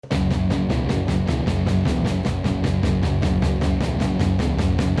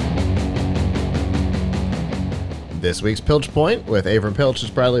This week's Pilch Point with Avram Pilch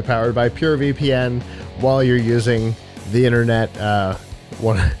is proudly powered by PureVPN. While you're using the internet,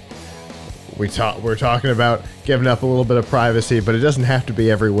 we're talking about giving up a little bit of privacy, but it doesn't have to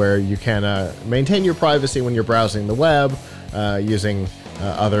be everywhere. You can maintain your privacy when you're browsing the web, using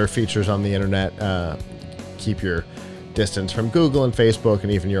other features on the internet. Keep your distance from Google and Facebook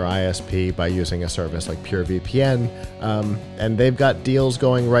and even your ISP by using a service like PureVPN. And they've got deals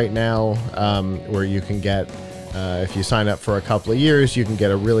going right now where you can get, if you sign up for a couple of years, you can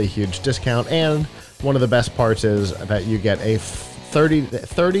get a really huge discount. And one of the best parts is that you get a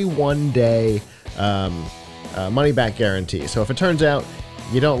 31-day money-back guarantee. So if it turns out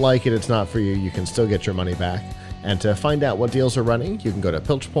you don't like it, it's not for you, you can still get your money back. And to find out what deals are running, you can go to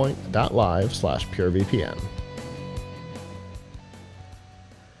pilchpoint.live/purevpn.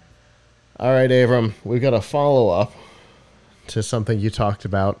 All right, Avram, we've got a follow-up to something you talked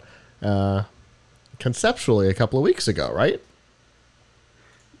about conceptually a couple of weeks ago, right?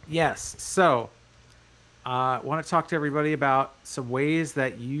 Yes. So I want to talk to everybody about some ways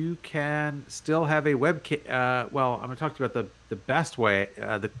that you can still have a webcam. I'm going to talk to you about the best way,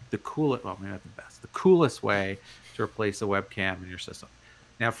 the coolest, well, maybe not the best, the coolest way to replace a webcam in your system.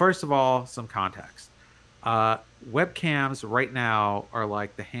 Now, first of all, some context. Webcams right now are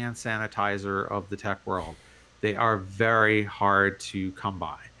like the hand sanitizer of the tech world. They are very hard to come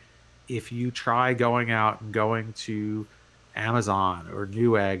by. If you try going out and going to Amazon or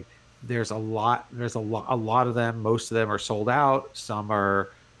Newegg, there's a lot of them. Most of them are sold out. Some are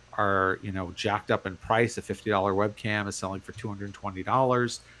jacked up in price. A $50 webcam is selling for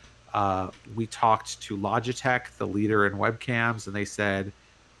 $220. We talked to Logitech, the leader in webcams, and they said,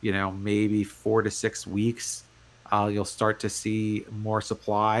 maybe 4 to 6 weeks, you'll start to see more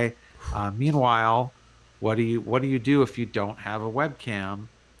supply. Meanwhile, what do you do if you don't have a webcam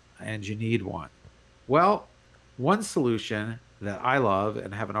and you need one? Well, one solution that I love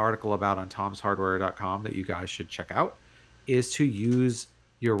and have an article about on tomshardware.com that you guys should check out is to use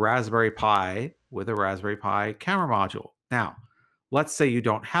your Raspberry Pi with a Raspberry Pi camera module. Now, let's say you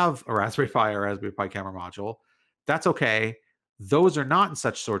don't have a Raspberry Pi or Raspberry Pi camera module. That's okay. Those are not in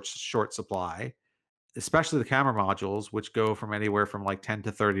such short supply, especially the camera modules, which go from anywhere from like $10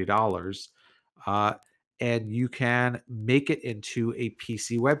 to $30. And you can make it into a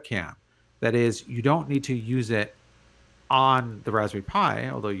PC webcam. That is, you don't need to use it on the Raspberry Pi,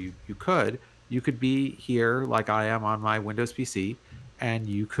 although you could. You could be here like I am on my Windows PC, and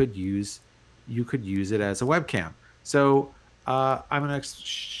you could use it as a webcam. So I'm going to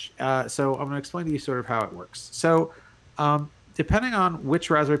explain to you sort of how it works. So depending on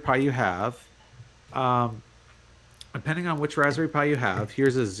which Raspberry Pi you have,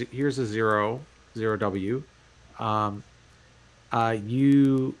 here's a 0W.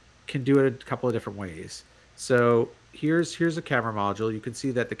 You can do it a couple of different ways. So here's a camera module. You can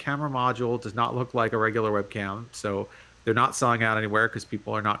see that the camera module does not look like a regular webcam. So they're not selling out anywhere because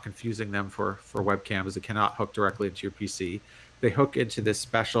people are not confusing them for webcams. It cannot hook directly into your PC. They hook into this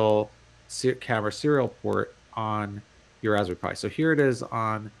special camera serial port on your Raspberry Pi. So here it is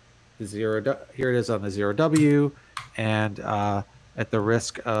on the 0W, and at the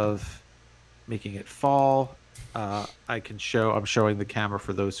risk of making it fall, I'm showing the camera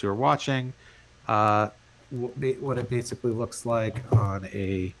for those who are watching. What it basically looks like on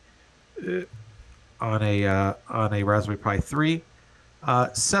a Raspberry Pi 3.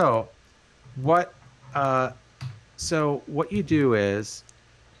 So what you do is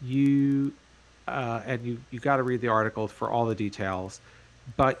you got to read the article for all the details.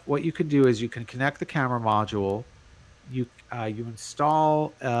 But what you can do is you can connect the camera module. You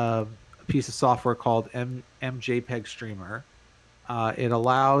install a piece of software called MJPEG Streamer. It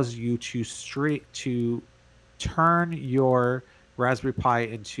allows you to turn your Raspberry Pi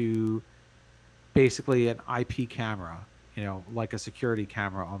into basically an IP camera, like a security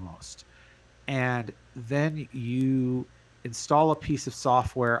camera almost. And then you install a piece of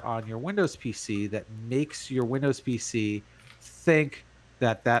software on your Windows PC that makes your Windows PC think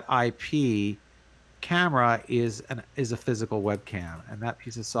that IP camera is a physical webcam, and that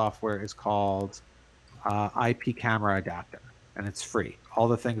piece of software is called IP Camera Adapter, and it's free. All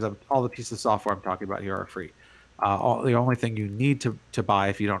the pieces of software I'm talking about here are free. The only thing you need to buy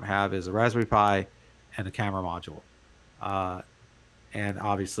if you don't have is a Raspberry Pi and a camera module, and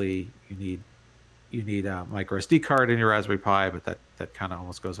obviously you need a micro SD card in your Raspberry Pi, but that kind of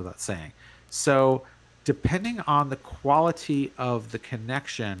almost goes without saying. So depending on the quality of the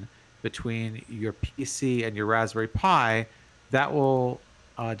connection between your PC and your Raspberry Pi, that will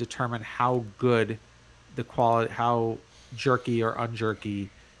determine how good the quality, how jerky or unjerky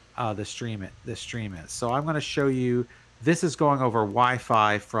the stream is. So I'm going to show you. This is going over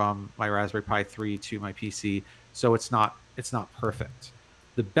Wi-Fi from my Raspberry Pi 3 to my PC, so it's not perfect.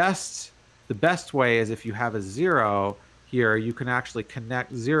 The best way is if you have a zero here, you can actually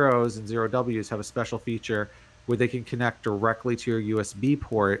connect zeros, and zero Ws have a special feature where they can connect directly to your USB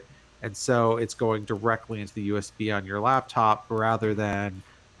port, and so it's going directly into the USB on your laptop rather than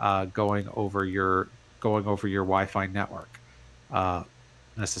going over your Wi-Fi network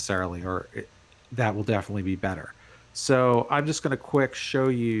necessarily, that will definitely be better. So I'm just going to quick show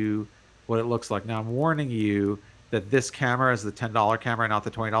you what it looks like. Now I'm warning you that this camera is the $10 camera, not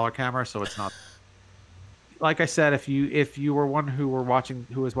the $20 camera, so it's not. Like I said, if you were one who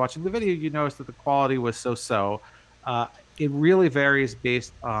was watching the video, you noticed that the quality was so. It really varies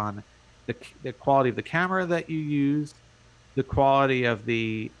based on the quality of the camera that you use, the quality of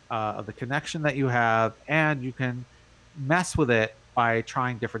the connection that you have, and you can mess with it by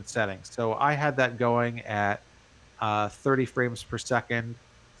trying different settings. So I had that going at 30 frames per second,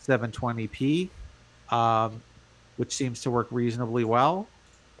 720p, which seems to work reasonably well.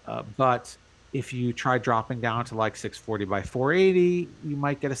 But if you try dropping down to like 640 by 480, you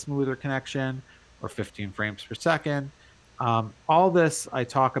might get a smoother connection, or 15 frames per second. All this I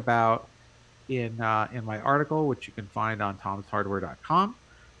talk about in my article, which you can find on tomshardware.com.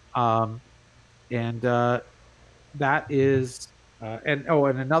 And that is, and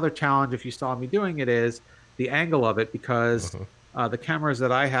another challenge, if you saw me doing it, is the angle of it, because the cameras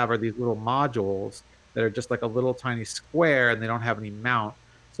that I have are these little modules that are just like a little tiny square, and they don't have any mount.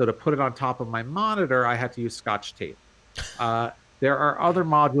 So to put it on top of my monitor, I had to use Scotch tape. There are other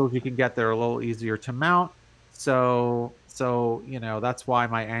modules you can get that are a little easier to mount. So that's why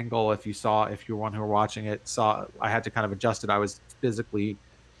my angle, if you're one who were watching it, saw I had to kind of adjust it. I was physically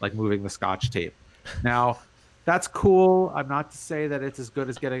like moving the Scotch tape. Now, that's cool. I'm not to say that it's as good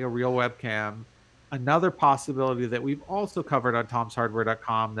as getting a real webcam. Another possibility that we've also covered on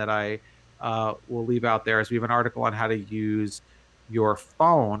tomshardware.com that I will leave out there is we have an article on how to use your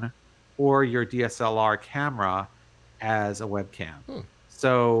phone or your DSLR camera as a webcam.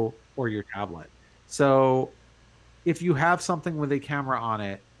 So, or your tablet. So if you have something with a camera on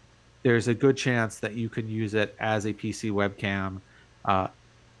it, there's a good chance that you can use it as a PC webcam.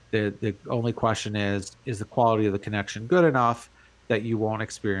 The only question is the quality of the connection good enough that you won't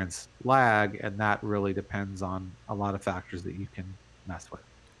experience lag? And that really depends on a lot of factors that you can mess with.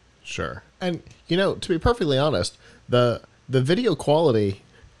 Sure. And, to be perfectly honest, the video quality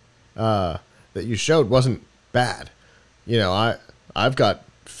that you showed wasn't bad. I've got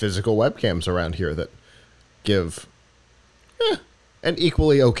physical webcams around here that give an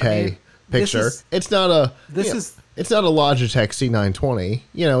equally okay picture. It's not a Logitech C920.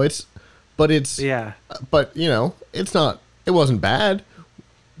 It wasn't bad.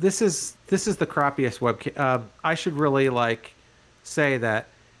 This is the crappiest webcam. I should really say that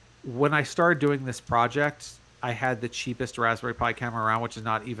when I started doing this project, I had the cheapest Raspberry Pi camera around, which is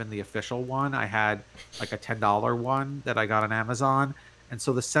not even the official one. I had like a $10 one that I got on Amazon, and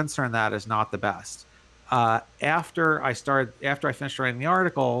so the sensor in that is not the best. After I finished writing the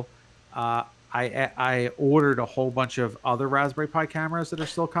article, I ordered a whole bunch of other Raspberry Pi cameras that are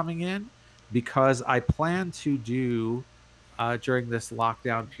still coming in, because I plan to do during this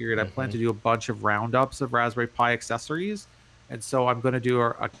lockdown period, I plan to do a bunch of roundups of Raspberry Pi accessories. And so I'm going to do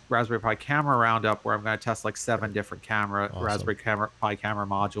a Raspberry Pi camera roundup where I'm going to test like 7 different Raspberry Pi camera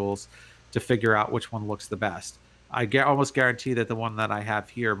modules to figure out which one looks the best. I almost guarantee that the one that I have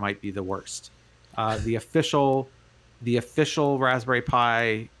here might be the worst. The official Raspberry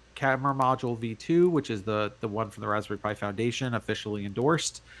Pi camera module V2, which is the one from the Raspberry Pi Foundation, officially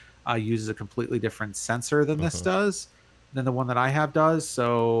endorsed, uses a completely different sensor than this does, than the one that I have does.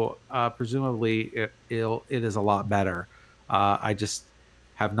 So presumably it is a lot better. I just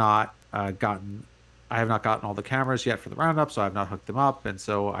have not gotten all the cameras yet for the roundup, so I've not hooked them up, and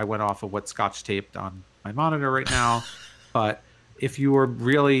so I went off of what's Scotch taped on my monitor right now. But if you were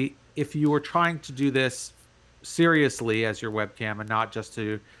trying to do this seriously as your webcam and not just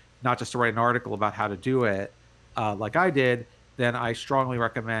to write an article about how to do it, like I did, then I strongly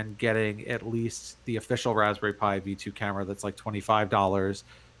recommend getting at least the official Raspberry Pi V2 camera that's like $25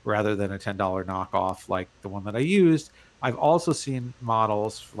 rather than a $10 knockoff like the one that I used. I've also seen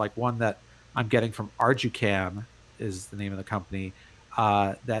models like one that I'm getting from Arducam is the name of the company,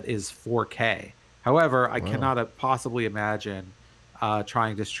 that is 4K. However, I cannot possibly imagine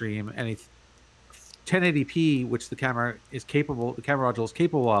trying to stream any 1080p, which the camera module is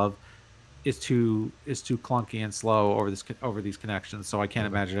capable of, is too clunky and slow over these connections. So I can't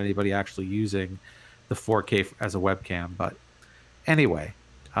imagine anybody actually using the 4K as a webcam. But anyway,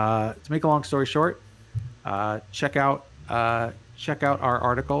 To make a long story short, check out our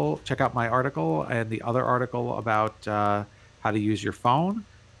article. Check out my article and the other article about how to use your phone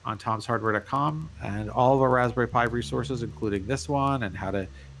on tomshardware.com, and all of our Raspberry Pi resources, including this one and how to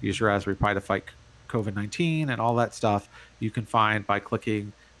use your Raspberry Pi to fight COVID-19 and all that stuff, you can find by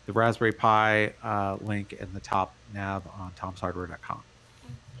clicking the Raspberry Pi link in the top nav on tomshardware.com.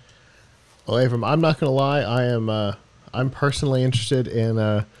 Well, Abram, I'm not gonna lie. I'm personally interested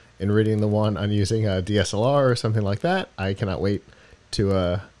in reading the one on using a DSLR or something like that. I cannot wait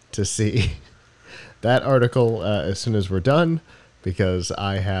to see that article as soon as we're done, because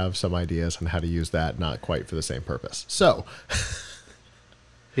I have some ideas on how to use that, not quite for the same purpose. So,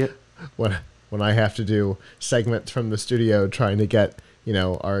 Yep. when I have to do segments from the studio trying to get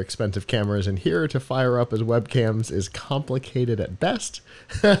our expensive cameras in here to fire up as webcams is complicated at best.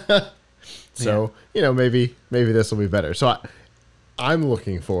 So maybe this will be better. So I'm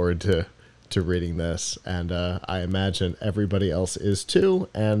looking forward to reading this, and I imagine everybody else is too.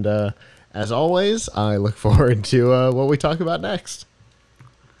 And as always, I look forward to what we talk about next.